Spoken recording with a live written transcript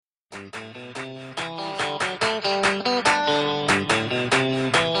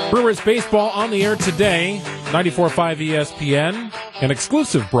Brewers baseball on the air today, 94.5 ESPN, an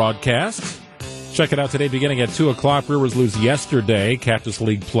exclusive broadcast. Check it out today beginning at 2 o'clock. Brewers lose yesterday. Cactus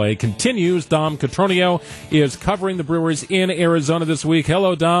League play continues. Dom Cotroneo is covering the Brewers in Arizona this week.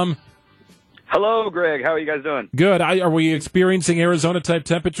 Hello, Dom. Hello, Greg. How are you guys doing? Good. Are we experiencing Arizona-type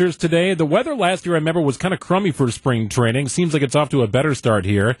temperatures today? The weather last year, I remember, was kind of crummy for spring training. Seems like it's off to a better start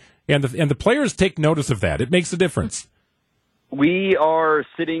here. And the players take notice of that. It makes a difference. We are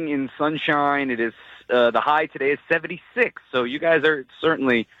sitting in sunshine. It is the high today is 76, so you guys are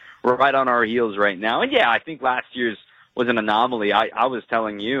certainly right on our heels right now. And, yeah, I think last year's was an anomaly. I was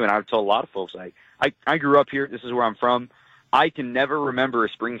telling you, and I've told a lot of folks, I grew up here. This is where I'm from. I can never remember a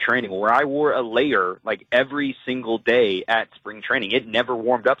spring training where I wore a layer like every single day at spring training. It never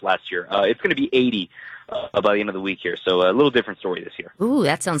warmed up last year. It's going to be 80 by the end of the week here, so a little different story this year. Ooh,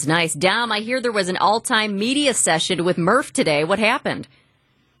 that sounds nice. Dom, I hear there was an all-time media session with Murph today. What happened?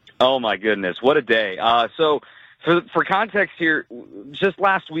 Oh, my goodness. What a day. So for context here, just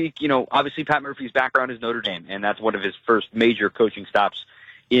last week, obviously Pat Murphy's background is Notre Dame, and that's one of his first major coaching stops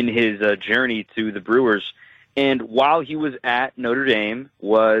in his journey to the Brewers. And while he was at Notre Dame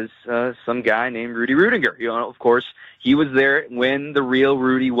was some guy named Rudy Rudiger. Of course, he was there when the real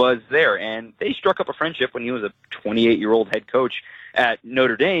Rudy was there. And they struck up a friendship when he was a 28-year-old head coach at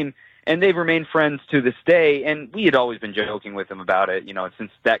Notre Dame. And they've remained friends to this day. And we had always been joking with him about it,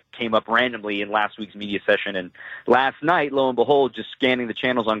 since that came up randomly in last week's media session. And last night, lo and behold, just scanning the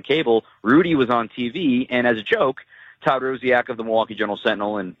channels on cable, Rudy was on TV. And as a joke, Todd Rosiak of the Milwaukee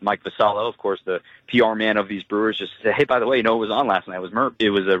Journal-Sentinel and Mike Vasallo, of course, the PR man of these Brewers, just said, hey, by the way, it was on last night. It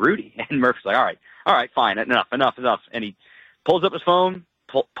was Rudy. And Murph's like, all right, fine, enough. And he pulls up his phone,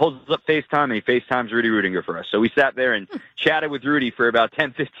 pulls up FaceTime, and he FaceTimes Rudy Rudiger for us. So we sat there and chatted with Rudy for about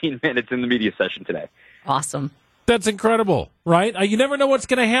 10, 15 minutes in the media session today. Awesome. That's incredible, right? You never know what's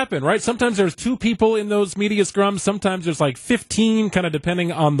going to happen, right? Sometimes there's 2 people in those media scrums. Sometimes there's like 15, kind of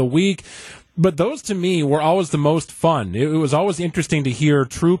depending on the week. But those, to me, were always the most fun. It was always interesting to hear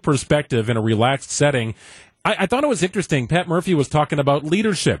true perspective in a relaxed setting. I thought it was interesting. Pat Murphy was talking about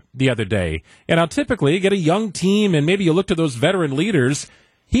leadership the other day. And now typically you get a young team and maybe you look to those veteran leaders.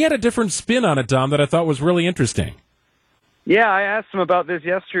 He had a different spin on it, Dom, that I thought was really interesting. Yeah, I asked him about this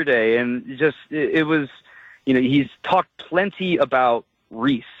yesterday, and it was, he's talked plenty about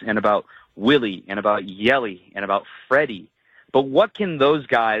Reese and about Willie and about Yelly and about Freddie. But what can those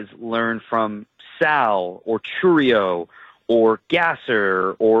guys learn from Sal or Churio or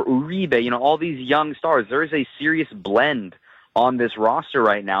Gasser or Uribe? All these young stars. There is a serious blend on this roster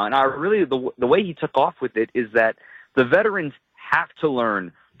right now. And the way he took off with it is that the veterans have to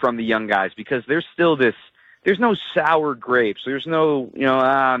learn from the young guys because there's still there's no sour grapes. There's no,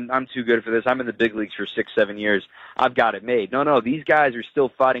 I'm too good for this. I'm in the big leagues for 6-7 years. I've got it made. No, these guys are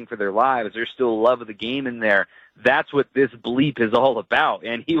still fighting for their lives. There's still love of the game in there. That's what this bleep is all about.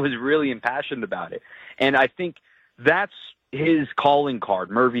 And he was really impassioned about it. And I think that's his calling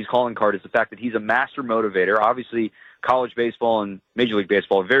card. Murphy's calling card is the fact that he's a master motivator. Obviously, college baseball and Major League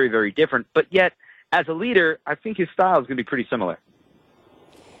Baseball are very, very different. But yet, as a leader, I think his style is going to be pretty similar.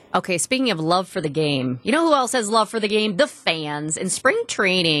 Okay, speaking of love for the game, you know who else has love for the game? The fans. And spring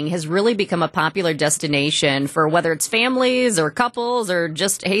training has really become a popular destination for whether it's families or couples or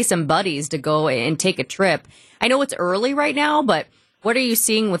just, hey, some buddies to go and take a trip. I know it's early right now, but what are you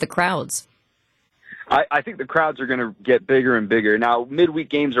seeing with the crowds? I think the crowds are going to get bigger and bigger. Now, midweek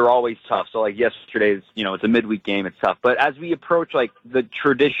games are always tough. So, like yesterday's, it's a midweek game. It's tough. But as we approach, like, the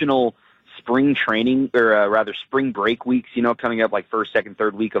traditional spring training, or rather spring break weeks, coming up like first, second,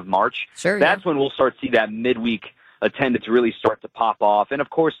 third week of March. Sure, that's when we'll start to see that midweek attendance really start to pop off. And, of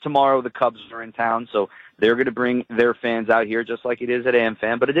course, tomorrow the Cubs are in town, so they're going to bring their fans out here just like it is at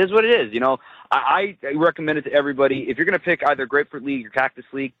AmFan. But it is what it is. I recommend it to everybody. If you're going to pick either Grapefruit League or Cactus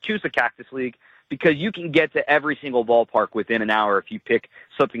League, choose the Cactus League because you can get to every single ballpark within an hour if you pick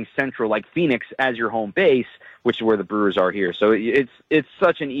something central like Phoenix as your home base, which is where the Brewers are here. So it's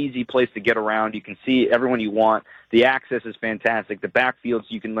such an easy place to get around. You can see everyone you want. The access is fantastic. The backfields,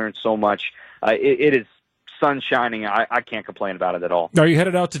 you can learn so much. It is sun shining. I can't complain about it at all. Are you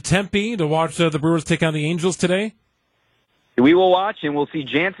headed out to Tempe to watch the Brewers take on the Angels today? We will watch, and we'll see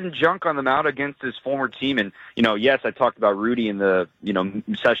Jansen Junk on the mound against his former team. And, yes, I talked about Rudy in the,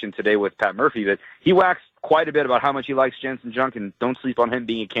 session today with Pat Murphy, but he waxed quite a bit about how much he likes Jansen Junk, and don't sleep on him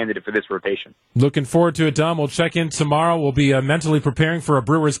being a candidate for this rotation. Looking forward to it, Dom. We'll check in tomorrow. We'll be mentally preparing for a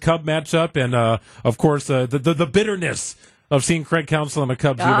Brewers-Cub matchup, and, of course, the bitterness of seeing Craig Counsell in a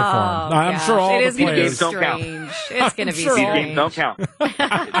Cubs uniform. I'm sure all it the is going to be players. strange. It's going to be These strange. games don't count.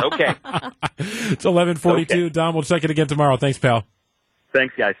 It's okay. It's 11:42. Okay. Don, we'll check it again tomorrow. Thanks, pal.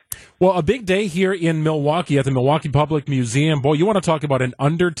 Thanks, guys. Well, a big day here in Milwaukee at the Milwaukee Public Museum. Boy, you want to talk about an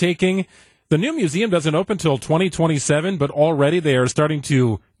undertaking. The new museum doesn't open till 2027, but already they are starting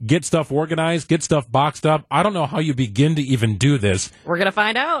to get stuff organized, get stuff boxed up. I don't know how you begin to even do this. We're going to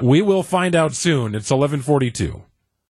find out. We will find out soon. It's 11:42.